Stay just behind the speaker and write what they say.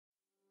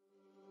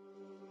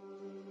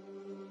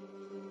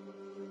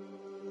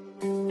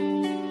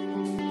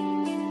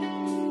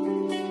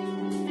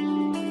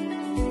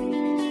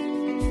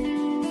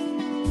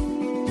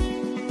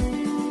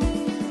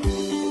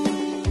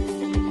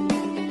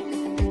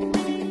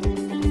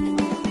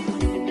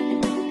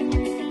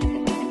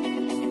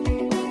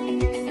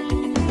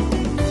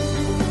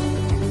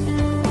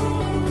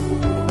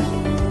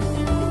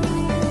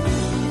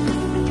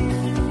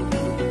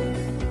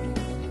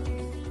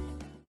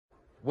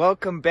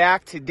welcome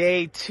back to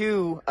day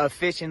 2 of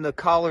fishing the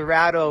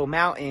Colorado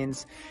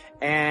mountains.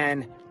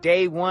 And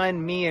day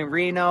 1, me and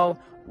Reno,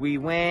 we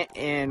went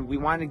and we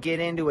wanted to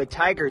get into a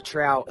tiger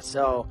trout.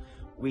 So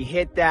we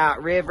hit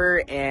that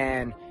river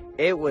and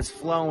it was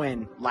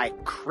flowing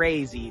like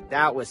crazy.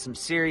 That was some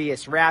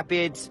serious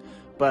rapids,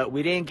 but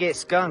we didn't get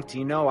skunked.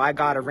 You know, I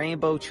got a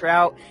rainbow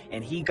trout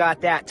and he got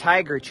that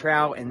tiger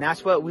trout, and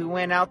that's what we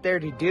went out there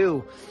to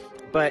do.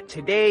 But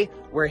today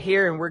we're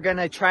here and we're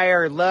gonna try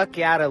our luck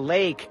at a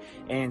lake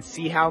and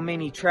see how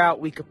many trout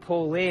we could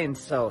pull in,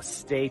 so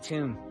stay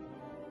tuned.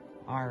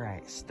 All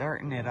right,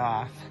 starting it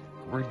off,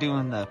 we're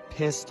doing the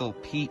Pistol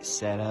Pete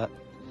setup.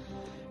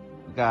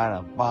 We got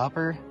a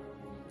bobber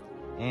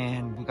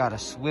and we got a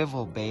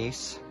swivel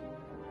base,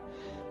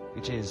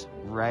 which is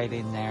right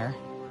in there.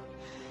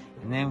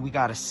 And then we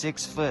got a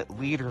 6-foot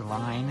leader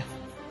line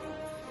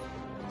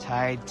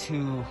tied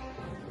to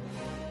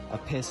a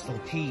Pistol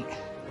Pete.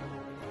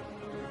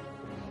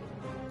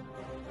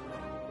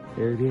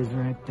 There it is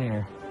right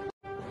there.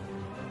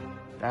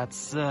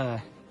 That's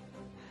the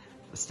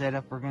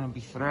setup we're gonna be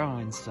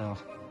throwing, so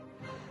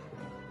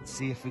let's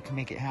see if we can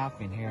make it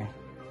happen here.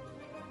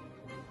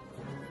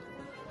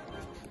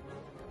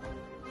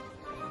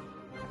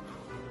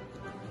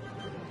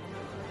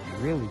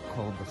 Really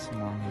cold this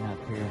morning up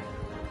here.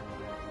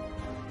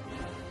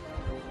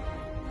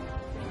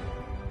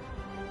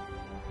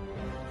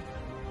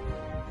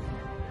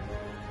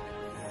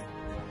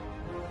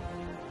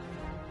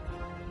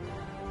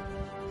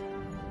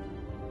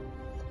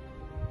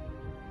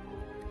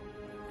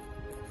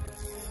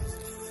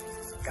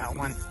 Got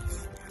one.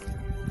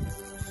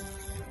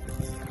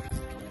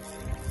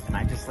 And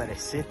I just let it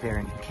sit there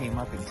and it came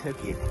up and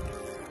took it.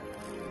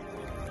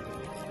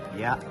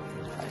 Yeah.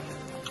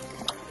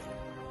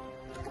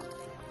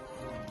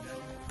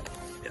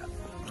 Yeah.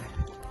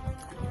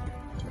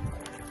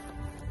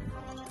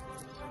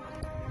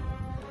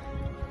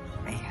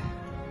 Man.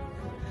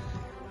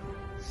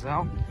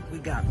 So, we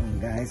got one,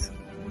 guys.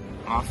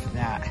 Off of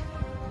that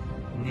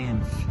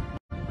nymph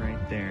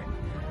right there.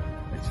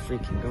 Let's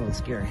freaking go.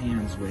 Let's get our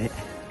hands wet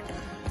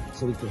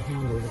so we can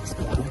handle this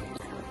guy.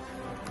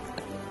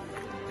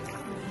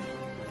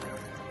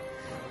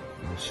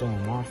 I'll show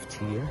him off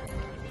to you.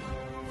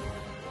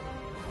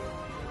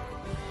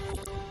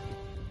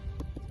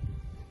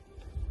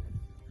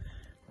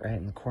 Right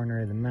in the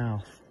corner of the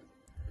mouth.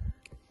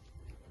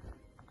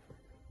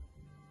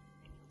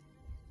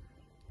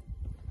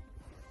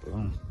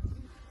 Boom.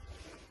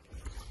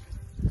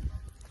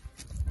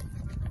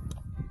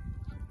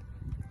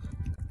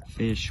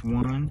 Fish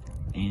one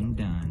and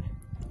done.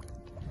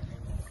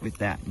 With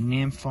that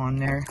nymph on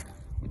there,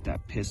 with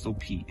that Pistol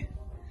Pete.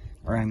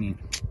 Or I mean,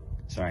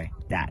 sorry,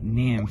 that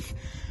nymph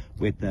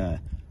with the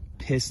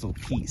Pistol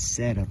Pete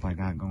setup I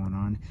got going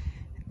on.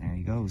 And there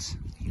he goes.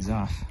 He's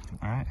off.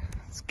 All right,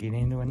 let's get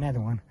into another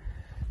one.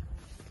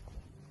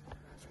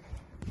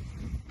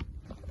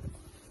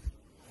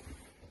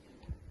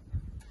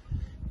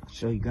 I'll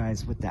show you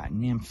guys what that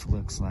nymph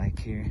looks like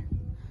here.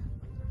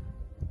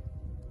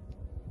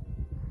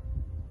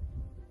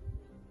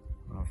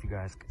 I don't know if you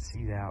guys can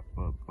see that,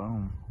 but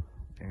boom,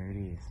 there it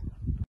is.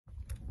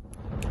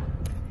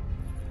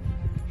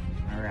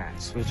 All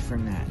right, switch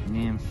from that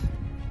nymph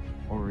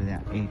over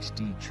that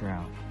HD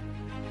trout.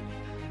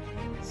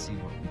 Let's see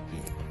what we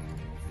get.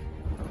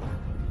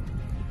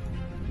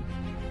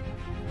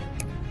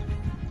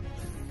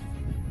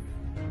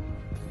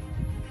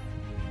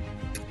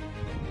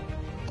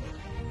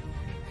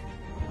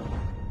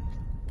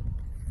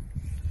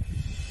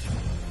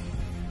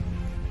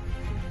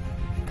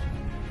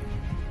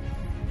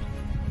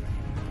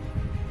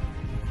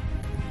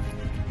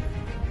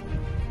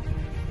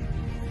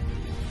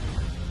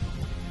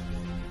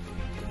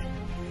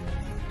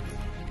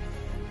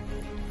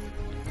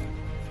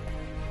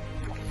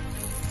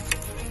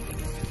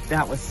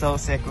 That was so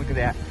sick. Look at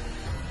that.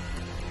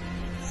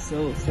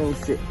 So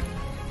sick.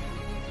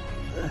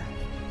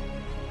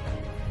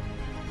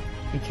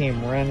 He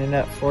came running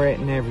up for it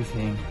and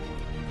everything.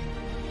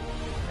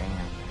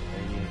 Bam.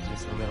 There he is,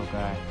 just a little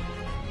guy.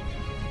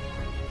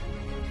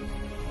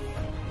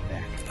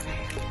 Back.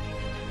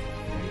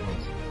 There he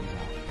goes. He's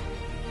off.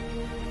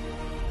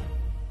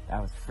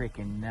 That was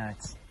freaking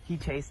nuts. He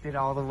chased it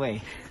all the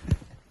way.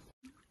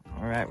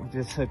 Alright, we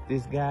just hooked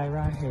this guy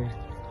right here.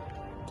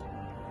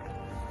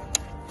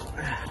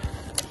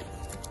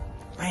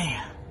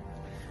 Man,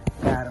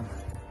 got him.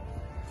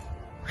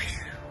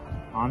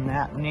 On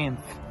that nymph.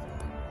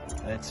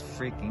 Let's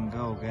freaking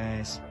go,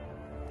 guys.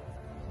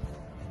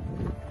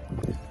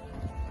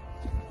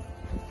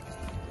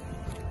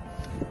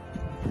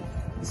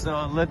 So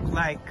it looked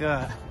like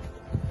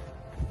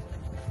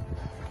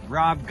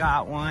Rob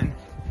got one.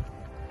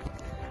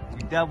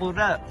 We doubled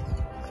up.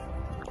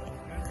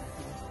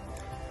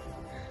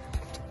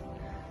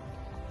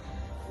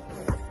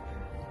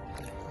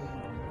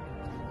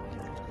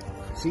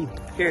 See,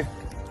 here.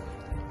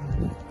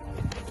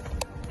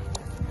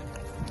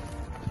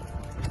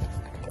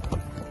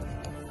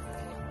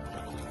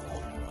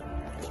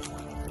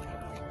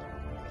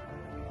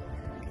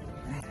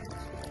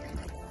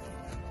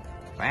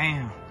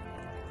 Bam.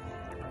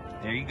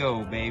 There you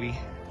go, baby.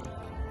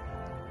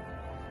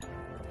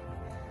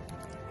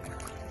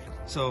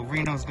 So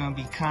Reno's gonna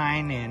be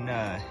kind and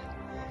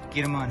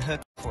get him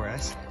unhooked for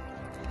us.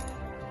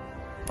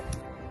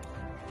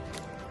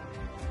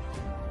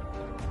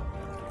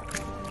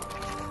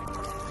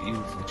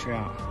 Beautiful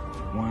trout.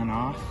 One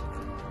off.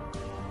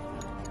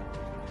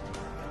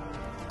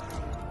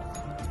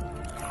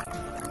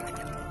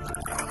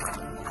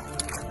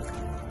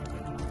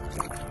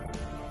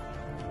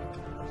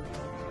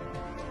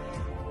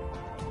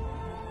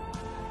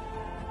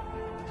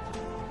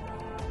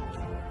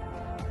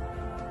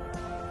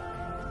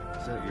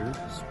 Is that yours?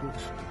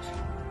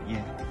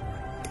 Yeah.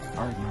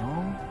 Or no?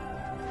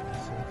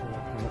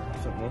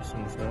 Something else in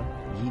his mouth.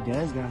 He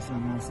does got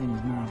something else in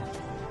his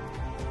mouth.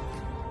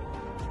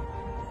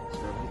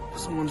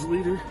 Someone's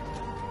leader.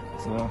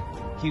 So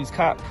he was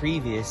caught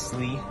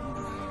previously.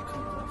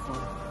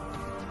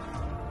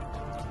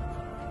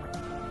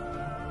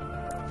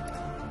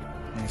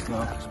 Let's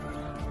go.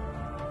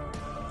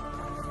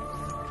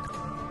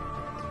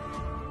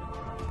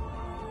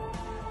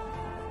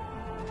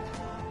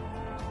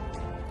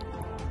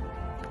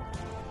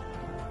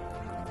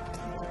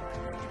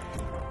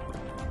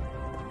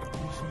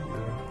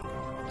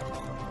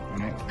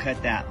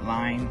 Cut that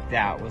line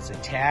that was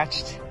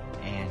attached,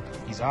 and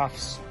he's off,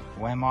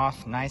 swam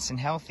off nice and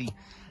healthy.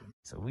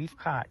 So we've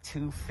caught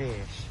 2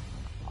 fish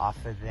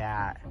off of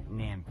that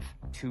nymph,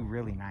 2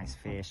 really nice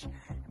fish,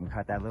 and we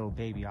caught that little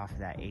baby off of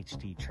that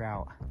HD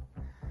trout.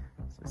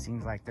 So it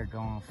seems like they're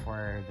going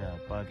for the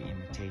bug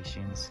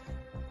imitations.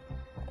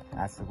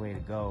 That's the way to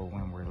go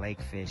when we're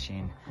lake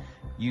fishing,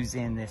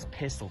 using this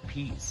Pistol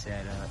Pete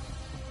setup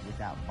with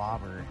that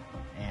bobber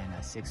and a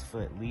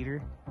 6-foot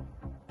leader.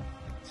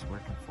 It's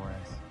working for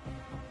us.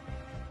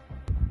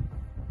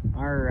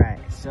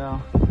 Alright,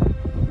 so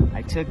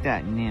I took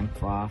that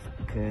nymph off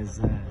because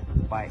the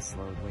bite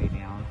slowed way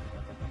down.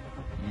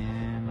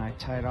 And I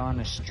tied on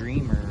a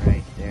streamer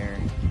right there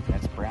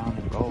that's brown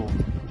and gold.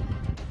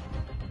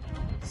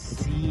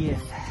 See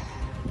if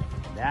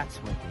that's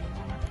what they want.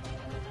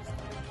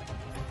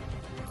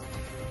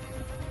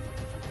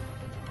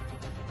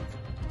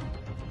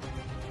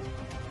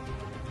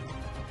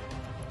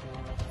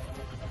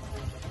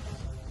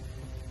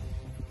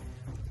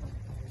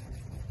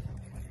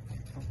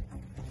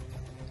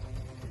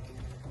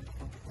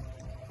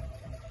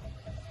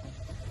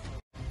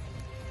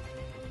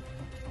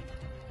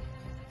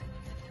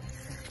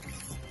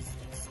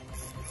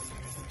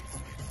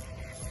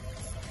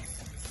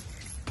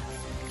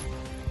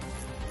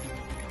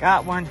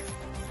 Got one.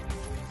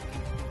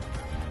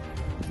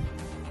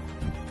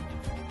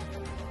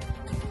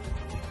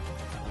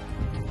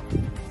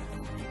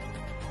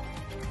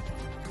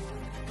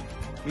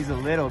 He's a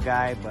little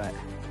guy, but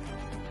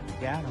we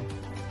got him.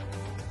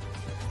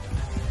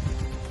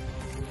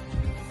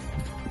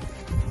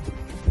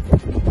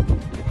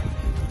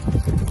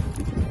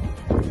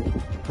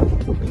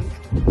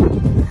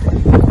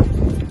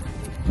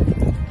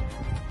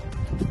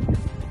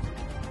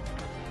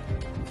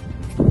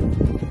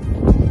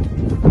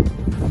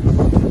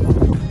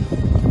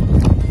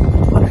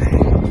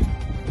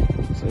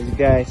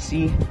 Guys,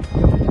 see?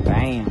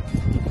 Bam.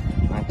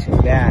 Not too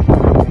bad. We're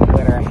gonna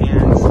put our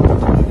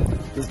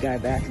hands, this guy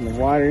back in the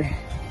water.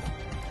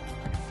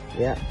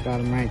 Yeah, got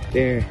him right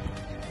there.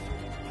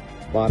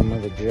 Bottom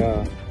of the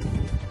jaw.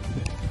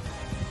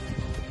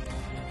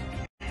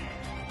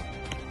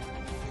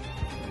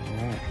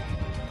 Alright.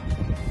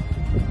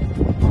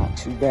 Not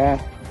too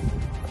bad.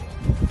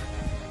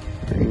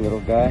 Pretty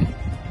little guy.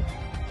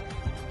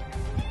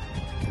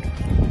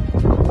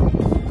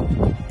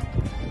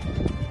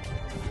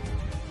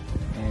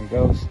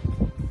 Goes.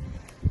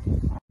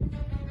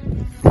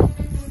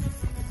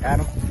 Got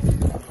him.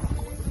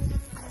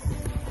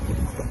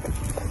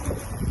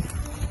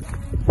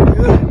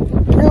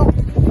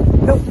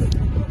 Nope.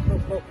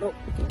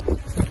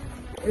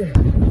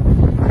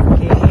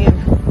 Get him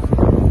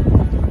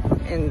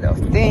in the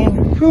thing.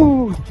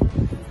 Whew.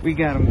 We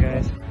got him,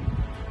 guys.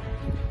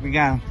 We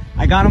got him.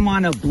 I got him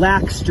on a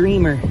black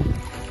streamer.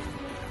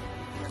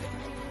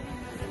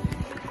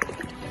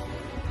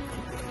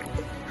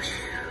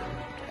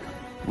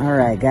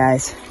 Alright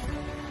guys,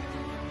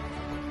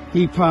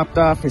 he popped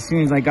off as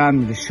soon as I got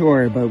him to the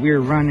shore, but we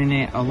were running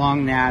it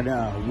along that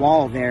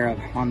wall there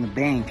on the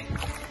bank,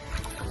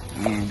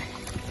 and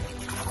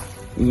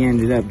he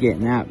ended up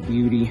getting that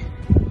beauty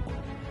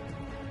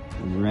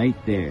right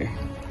there.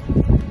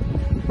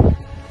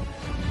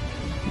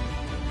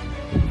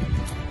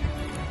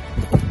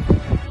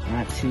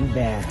 Not too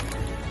bad.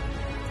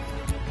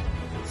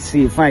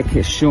 See if I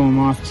can show him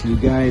off to you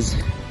guys,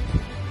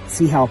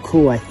 see how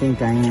cool I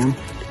think I am.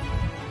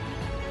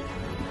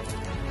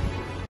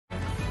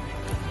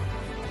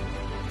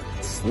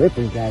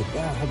 Slippery guys,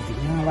 God, I do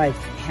not like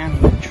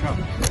handling trout.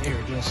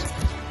 They're just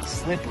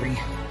slippery.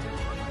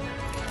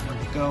 There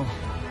we go.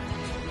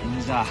 And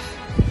he's off.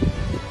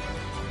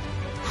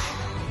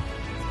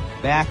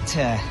 Back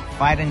to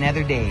fight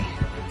another day.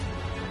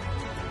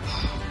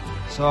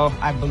 So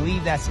I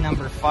believe that's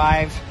number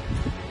 5,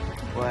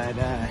 but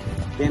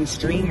them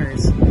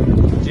streamers,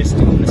 just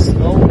doing the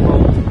slow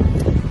roll.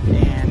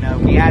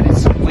 And we added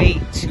some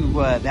weight to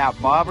that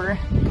bobber,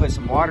 put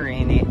some water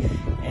in it,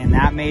 and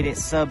that made it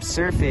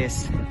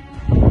subsurface.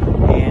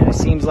 And it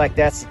seems like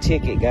that's the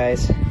ticket,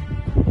 guys.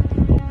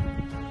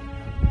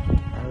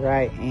 All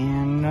right,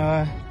 and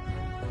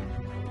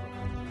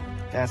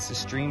that's the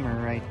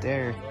streamer right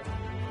there.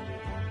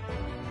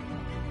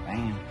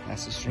 Bam,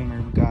 that's the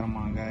streamer we got him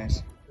on,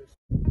 guys.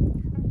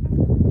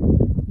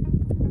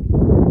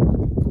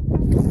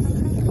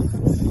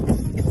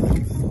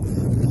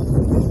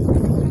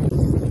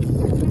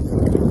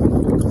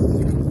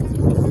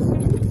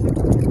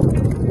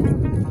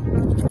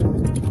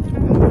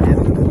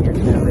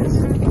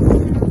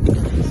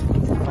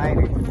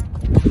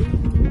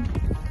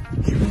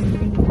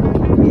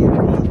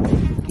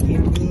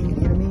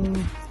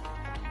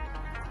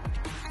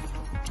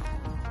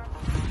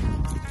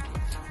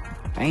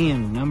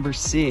 Bam, number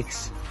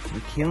 6. We're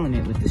killing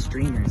it with the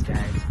streamers,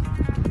 guys.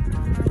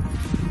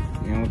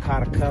 You know, we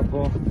caught a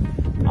couple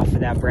off of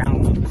that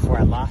brown one before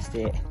I lost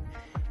it,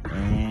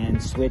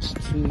 and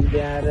switched to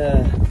that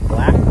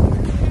black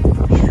one.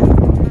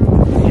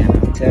 Man,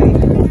 I'll tell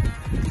you,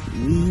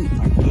 we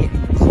are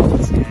getting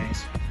results,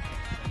 guys.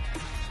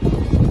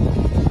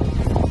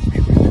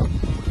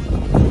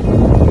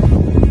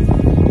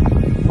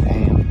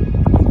 Bam,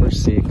 number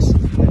 6.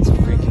 Let's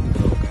freaking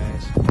go,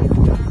 guys.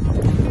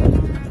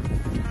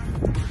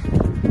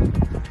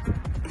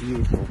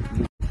 Beautiful,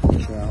 beautiful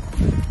trout.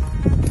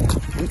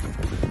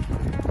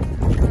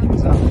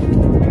 What's up?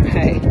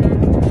 Alright.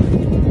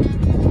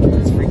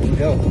 Let's freaking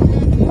go.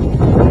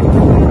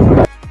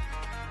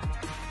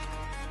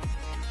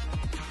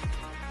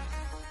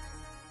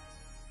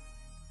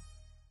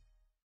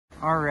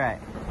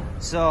 Alright,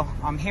 so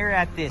I'm here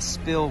at this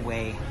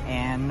spillway,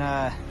 and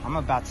I'm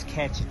about to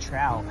catch a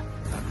trout.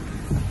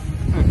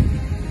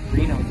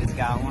 Reno just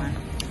got one.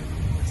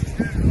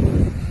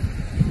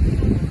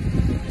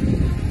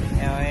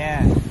 Hell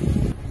yeah.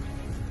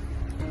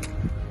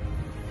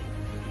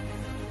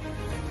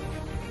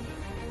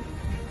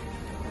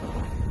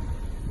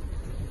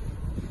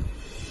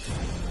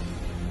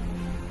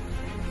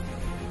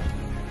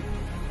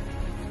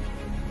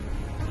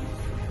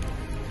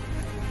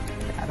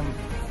 Got him.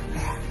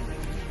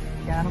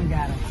 Got him,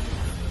 got him.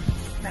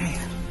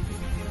 Bam.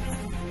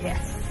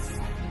 Yes.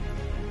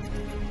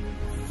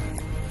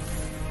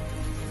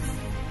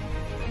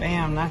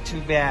 Bam, not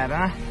too bad,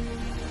 huh?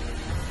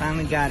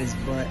 Finally got his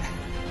butt.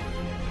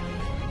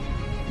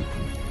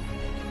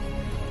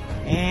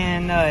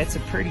 And it's a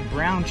pretty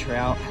brown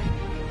trout.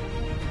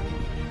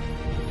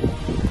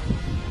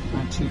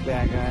 Not too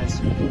bad,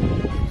 guys.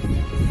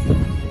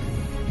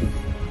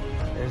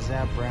 There's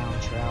that brown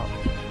trout.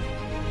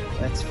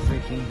 Let's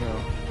freaking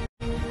go.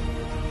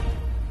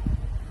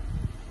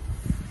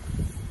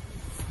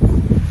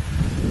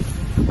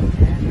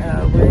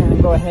 And we're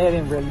gonna go ahead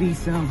and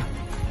release him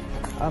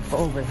up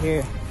over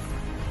here.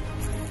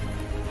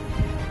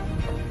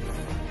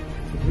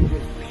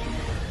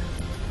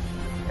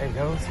 There he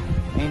goes,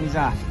 and he's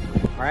off.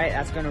 All right,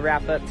 that's gonna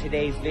wrap up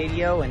today's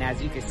video. And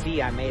as you can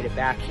see, I made it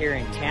back here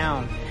in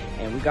town,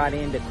 and we got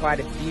into quite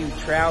a few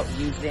trout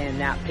using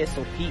that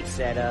Pistol Pete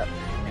setup.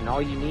 And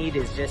all you need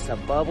is just a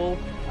bubble,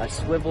 a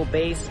swivel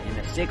base, and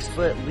a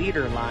 6-foot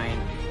leader line.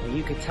 And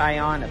you could tie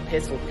on a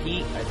Pistol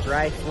Pete, a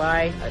dry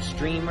fly, a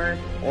streamer,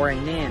 or a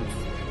nymph.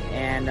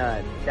 And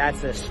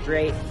that's a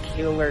straight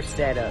killer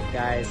setup,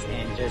 guys.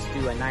 And just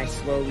do a nice,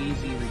 slow,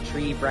 easy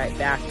retrieve right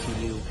back to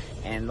you,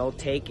 and they'll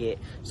take it.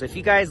 So if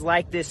you guys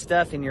like this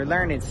stuff and you're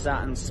learning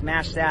something,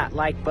 smash that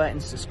like button,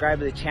 subscribe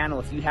to the channel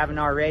if you haven't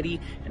already,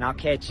 and I'll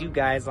catch you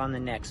guys on the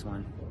next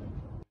one.